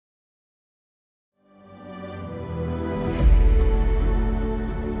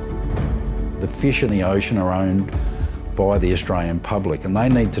fish in the ocean are owned by the Australian public, and they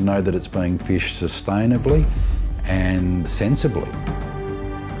need to know that it's being fished sustainably and sensibly.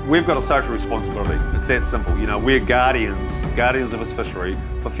 We've got a social responsibility. It's that simple. You know, we're guardians of this fishery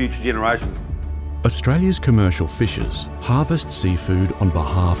for future generations. Australia's commercial fishers harvest seafood on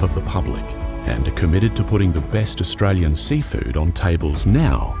behalf of the public and are committed to putting the best Australian seafood on tables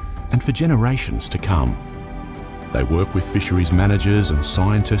now and for generations to come. They work with fisheries managers and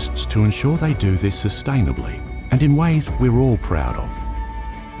scientists to ensure they do this sustainably and in ways we're all proud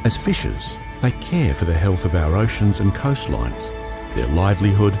of. As fishers, they care for the health of our oceans and coastlines. Their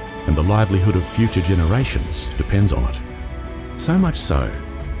livelihood and the livelihood of future generations depends on it. So much so,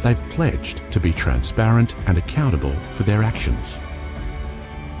 they've pledged to be transparent and accountable for their actions.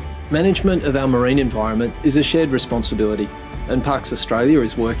 Management of our marine environment is a shared responsibility, and Parks Australia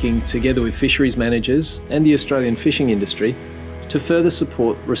is working together with fisheries managers and the Australian fishing industry to further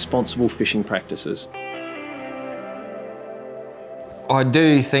support responsible fishing practices. I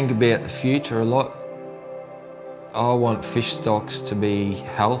do think about the future a lot. I want fish stocks to be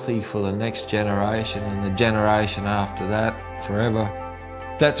healthy for the next generation and the generation after that, forever.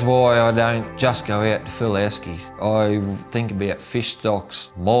 That's why I don't just go out to fill eskies. I think about fish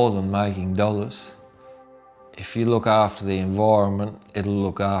stocks more than making dollars. If you look after the environment, it'll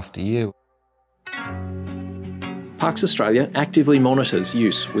look after you. Parks Australia actively monitors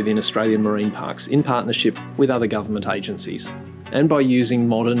use within Australian marine parks in partnership with other government agencies, and by using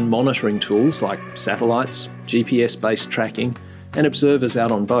modern monitoring tools like satellites, GPS-based tracking, and observers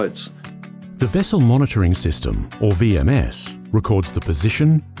out on boats. The Vessel Monitoring System, or VMS, records the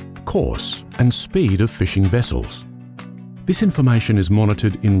position, course, and speed of fishing vessels. This information is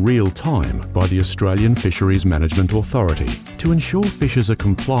monitored in real time by the Australian Fisheries Management Authority to ensure fishers are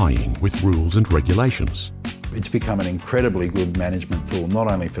complying with rules and regulations. It's become an incredibly good management tool,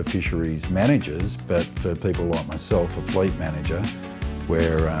 not only for fisheries managers, but for people like myself, a fleet manager,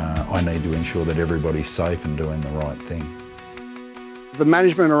 where I need to ensure that everybody's safe and doing the right thing. The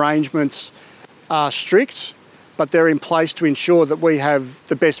management arrangements are strict, but they're in place to ensure that we have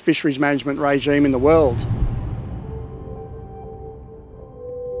the best fisheries management regime in the world.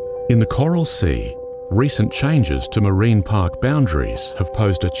 In the Coral Sea, recent changes to marine park boundaries have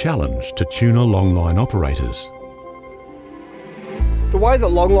posed a challenge to tuna longline operators. The way that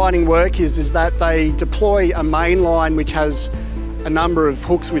longlining work is that they deploy a main line which has a number of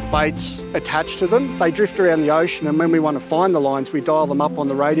hooks with baits attached to them. They drift around the ocean, and when we want to find the lines, we dial them up on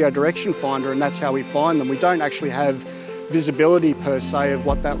the radio direction finder, and that's how we find them. We don't actually have visibility per se of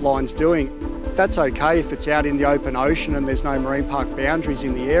what that line's doing. That's okay if it's out in the open ocean and there's no marine park boundaries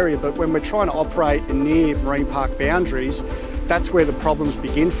in the area, but when we're trying to operate near marine park boundaries, that's where the problems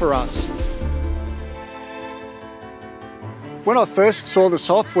begin for us. When I first saw the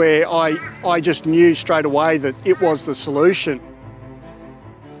software, I just knew straight away that it was the solution.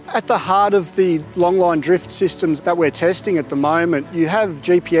 At the heart of the longline drift systems that we're testing at the moment, you have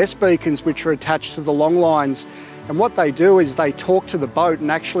GPS beacons which are attached to the longlines, and what they do is they talk to the boat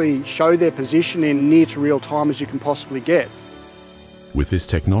and actually show their position in near to real time as you can possibly get. With this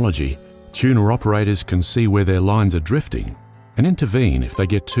technology, tuna operators can see where their lines are drifting and intervene if they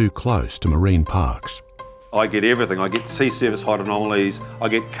get too close to marine parks. I get everything. I get sea surface height anomalies, I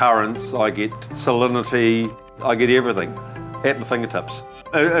get currents, I get salinity, I get everything at my fingertips.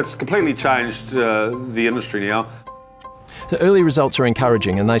 It's completely changed the industry now. The early results are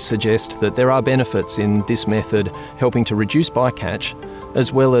encouraging, and they suggest that there are benefits in this method helping to reduce bycatch,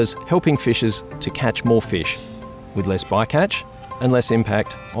 as well as helping fishers to catch more fish, with less bycatch and less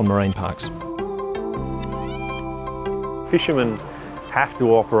impact on marine parks. Fishermen have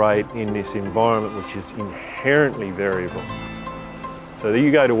to operate in this environment which is inherently variable. So that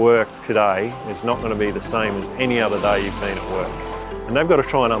you go to work today, it's not going to be the same as any other day you've been at work. And they've got to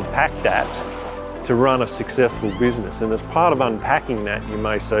try and unpack that to run a successful business. And as part of unpacking that, you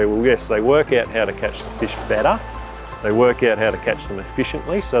may say, well, yes, they work out how to catch the fish better. They work out how to catch them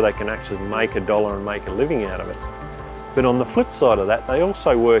efficiently so they can actually make a dollar and make a living out of it. But on the flip side of that, they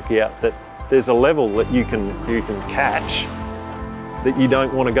also work out that there's a level that you can catch that you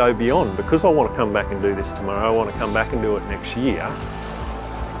don't want to go beyond. Because I want to come back and do this tomorrow, I want to come back and do it next year.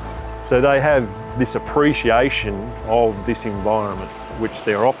 So they have this appreciation of this environment which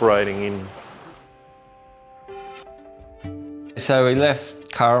they're operating in. So we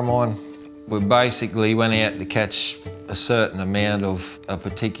left Curramine. We basically went out to catch a certain amount of a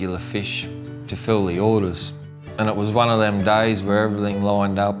particular fish to fill the orders. And it was one of them days where everything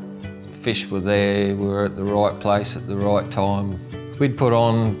lined up. Fish were there, we were at the right place at the right time. We'd put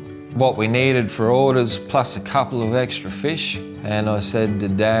on what we needed for orders plus a couple of extra fish. And I said to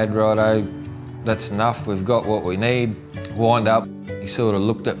Dad, righto, that's enough, we've got what we need. Wind up, he sort of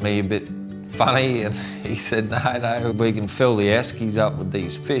looked at me a bit funny and he said, no, we can fill the eskies up with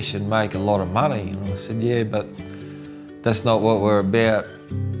these fish and make a lot of money. And I said, yeah, but that's not what we're about.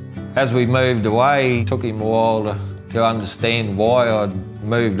 As we moved away, it took him a while to understand why I'd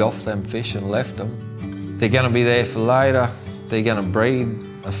moved off them fish and left them. They're going to be there for later, they're going to breed.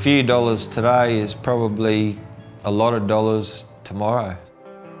 A few dollars today is probably a lot of dollars tomorrow.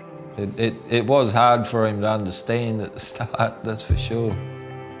 It was hard for him to understand at the start, that's for sure.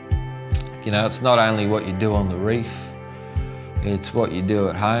 You know, it's not only what you do on the reef, it's what you do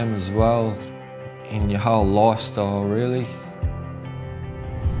at home as well, in your whole lifestyle really.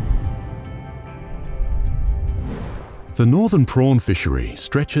 The northern prawn fishery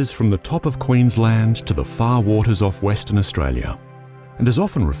stretches from the top of Queensland to the far waters off Western Australia and is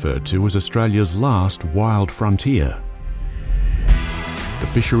often referred to as Australia's last wild frontier. The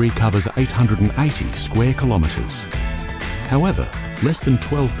fishery covers 880 square kilometres. However, less than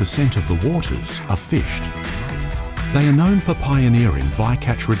 12% of the waters are fished. They are known for pioneering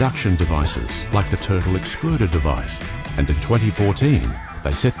bycatch reduction devices like the turtle excluder device, and in 2014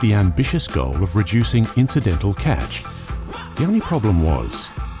 they set the ambitious goal of reducing incidental catch. The only problem was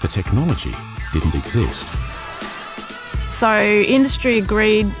the technology didn't exist. So industry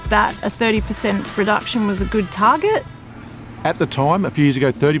agreed that a 30% reduction was a good target. At the time, a few years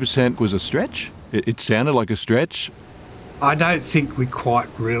ago, 30% was a stretch. It sounded like a stretch. I don't think we quite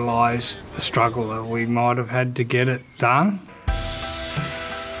realised the struggle that we might have had to get it done.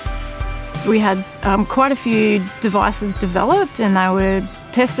 We had quite a few devices developed and they were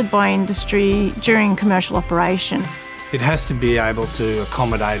tested by industry during commercial operation. It has to be able to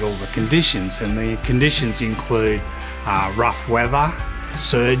accommodate all the conditions, and the conditions include rough weather,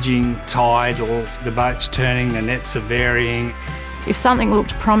 surging, tide, or the boat's turning, the nets are varying. If something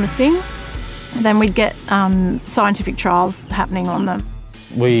looked promising, then we'd get scientific trials happening on them.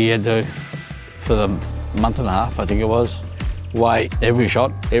 We had to, for the month and a half, I think it was, weigh every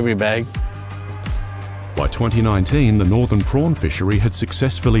shot, every bag. By 2019, the northern prawn fishery had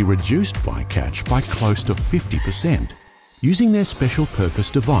successfully reduced bycatch by close to 50%, using their special purpose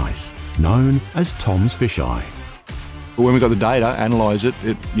device, known as Tom's fisheye. When we got the data, analysed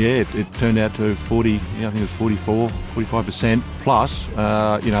it, it turned out to 40, I think it was 44, 45% plus,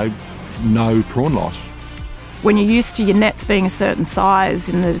 no prawn loss. When you're used to your nets being a certain size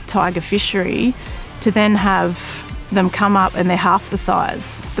in the tiger fishery, to then have them come up and they're half the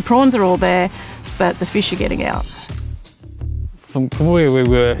size. The prawns are all there, but the fish are getting out. From where we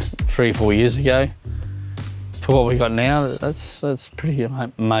were 3 or 4 years ago to what we got now, that's pretty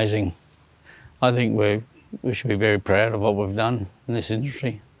amazing. I think we should be very proud of what we've done in this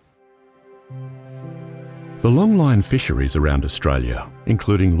industry. The longline fisheries around Australia,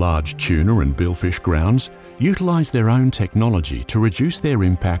 including large tuna and billfish grounds, utilise their own technology to reduce their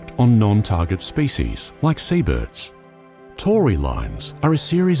impact on non-target species, like seabirds. Tory lines are a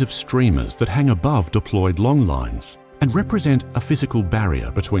series of streamers that hang above deployed long lines and represent a physical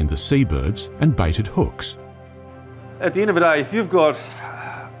barrier between the seabirds and baited hooks. At the end of the day, if you've got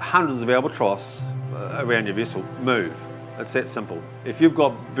hundreds of albatross around your vessel, move. It's that simple. If you've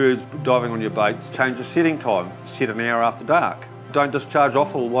got birds diving on your baits, change your setting time, set an hour after dark. Don't discharge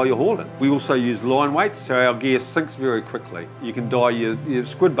offal while you're hauling. We also use line weights so our gear sinks very quickly. You can dye your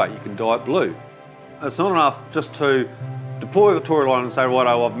squid bait, you can dye it blue. It's not enough just to deploy the tory line and say,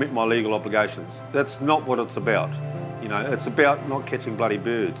 righto, I've met my legal obligations. That's not what it's about. You know, it's about not catching bloody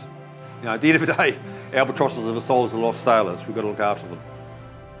birds. You know, at the end of the day, albatrosses are the souls of lost sailors. We've got to look after them.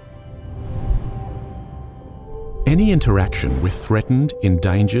 Any interaction with threatened,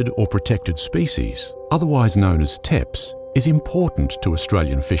 endangered or protected species, otherwise known as TEPs, is important to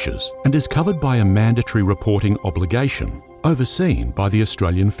Australian fishers and is covered by a mandatory reporting obligation overseen by the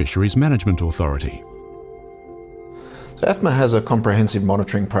Australian Fisheries Management Authority. So AFMA has a comprehensive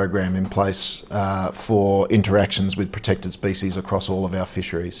monitoring program in place for interactions with protected species across all of our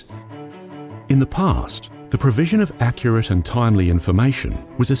fisheries. In the past, the provision of accurate and timely information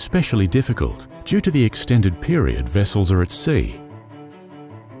was especially difficult due to the extended period vessels are at sea.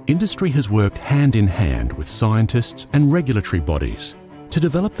 Industry has worked hand in hand with scientists and regulatory bodies to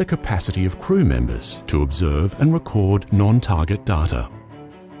develop the capacity of crew members to observe and record non-target data.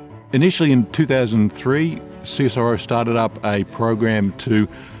 Initially in 2003, CSIRO started up a program to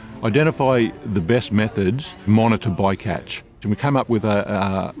identify the best methods to monitor bycatch. And we came up with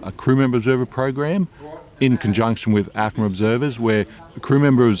a crew member observer program in conjunction with AFMA observers, where the crew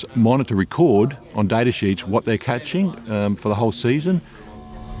members monitor, record on data sheets what they're catching for the whole season.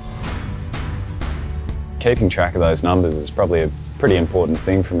 Keeping track of those numbers is probably a pretty important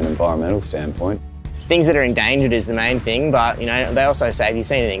thing from an environmental standpoint. Things that are endangered is the main thing, but you know, they also say if you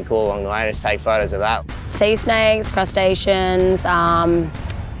see anything cool along the way, just take photos of that. Sea snakes, crustaceans,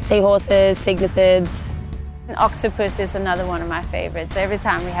 seahorses, cygnathids. An octopus is another one of my favourites. Every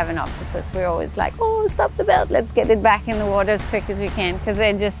time we have an octopus, we're always like, oh, stop the belt, let's get it back in the water as quick as we can, because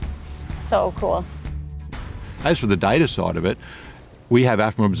they're just so cool. As for the data side of it, we have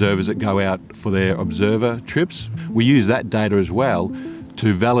AFMA observers that go out for their observer trips. We use that data as well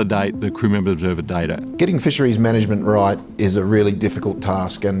to validate the crew member observer data. Getting fisheries management right is a really difficult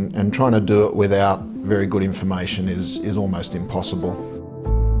task, and trying to do it without very good information is almost impossible.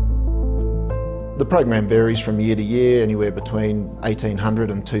 The program varies from year to year, anywhere between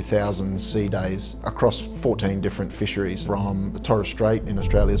 1,800 and 2,000 sea days across 14 different fisheries, from the Torres Strait in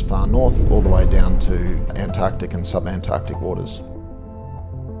Australia's far north all the way down to Antarctic and sub-Antarctic waters.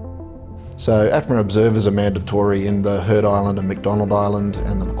 So AFMA observers are mandatory in the Heard Island and McDonald Island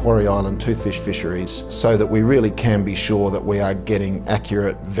and the Macquarie Island toothfish fisheries, so that we really can be sure that we are getting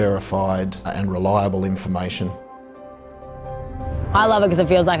accurate, verified and reliable information. I love it because it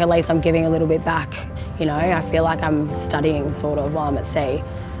feels like at least I'm giving a little bit back. You know, I feel like I'm studying sort of while I'm at sea.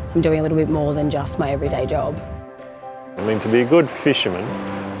 I'm doing a little bit more than just my everyday job. I mean, to be a good fisherman,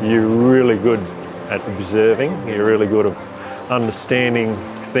 you're really good at observing, you're really good at understanding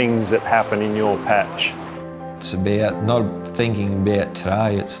things that happen in your patch. It's about not thinking about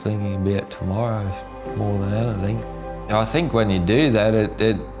today, it's thinking about tomorrow more than anything. I think when you do that,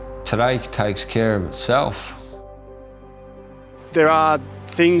 today takes care of itself. There are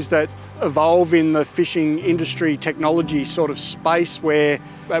things that evolve in the fishing industry technology sort of space where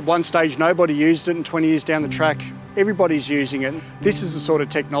at one stage nobody used it and 20 years down the track everybody's using it. This is the sort of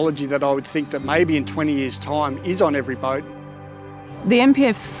technology that I would think that maybe in 20 years' time is on every boat. The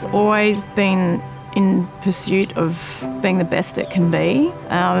MPF's always been in pursuit of being the best it can be,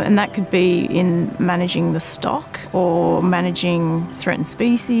 and that could be in managing the stock or managing threatened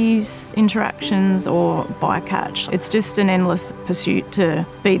species interactions or bycatch. It's just an endless pursuit to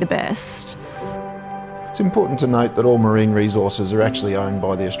be the best. It's important to note that all marine resources are actually owned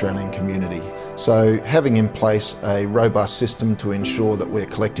by the Australian community. So having in place a robust system to ensure that we're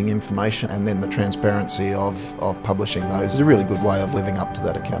collecting information and then the transparency of publishing those is a really good way of living up to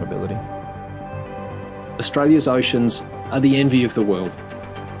that accountability. Australia's oceans are the envy of the world.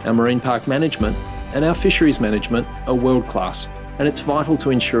 Our marine park management and our fisheries management are world class, and it's vital to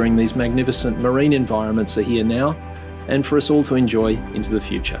ensuring these magnificent marine environments are here now and for us all to enjoy into the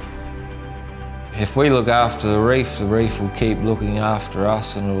future. If we look after the reef will keep looking after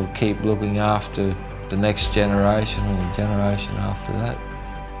us, and it will keep looking after the next generation or the generation after that.